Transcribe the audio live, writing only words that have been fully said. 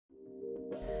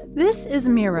This is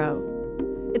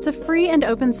Miro. It's a free and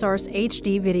open source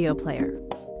HD video player.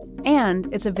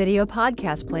 And it's a video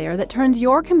podcast player that turns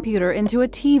your computer into a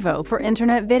TiVo for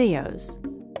internet videos.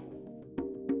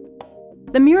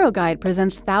 The Miro Guide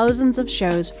presents thousands of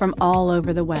shows from all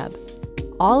over the web.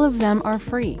 All of them are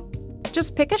free.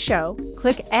 Just pick a show,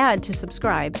 click Add to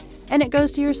subscribe, and it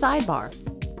goes to your sidebar.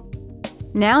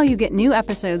 Now you get new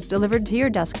episodes delivered to your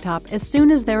desktop as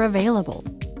soon as they're available.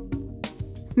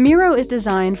 Miro is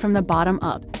designed from the bottom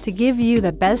up to give you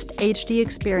the best HD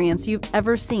experience you've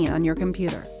ever seen on your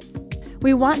computer.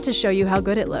 We want to show you how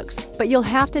good it looks, but you'll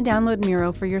have to download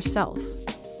Miro for yourself.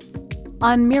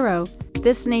 On Miro,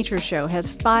 this nature show has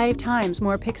 5 times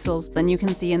more pixels than you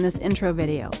can see in this intro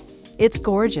video. It's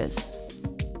gorgeous.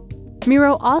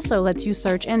 Miro also lets you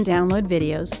search and download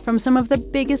videos from some of the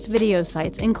biggest video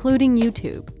sites, including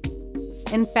YouTube.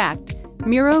 In fact,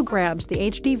 Miro grabs the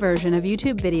HD version of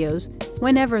YouTube videos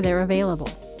whenever they're available.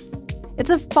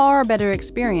 It's a far better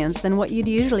experience than what you'd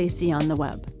usually see on the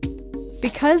web.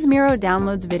 Because Miro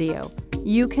downloads video,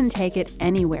 you can take it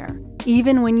anywhere,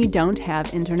 even when you don't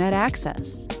have internet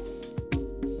access.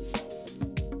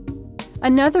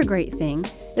 Another great thing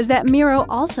is that Miro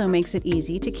also makes it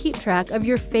easy to keep track of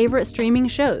your favorite streaming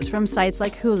shows from sites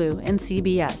like Hulu and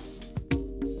CBS.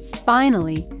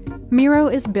 Finally, Miro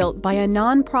is built by a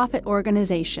nonprofit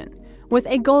organization with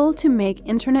a goal to make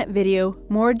internet video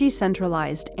more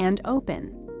decentralized and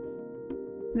open.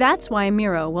 That's why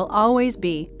Miro will always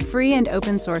be free and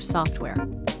open source software.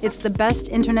 It's the best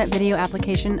internet video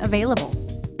application available.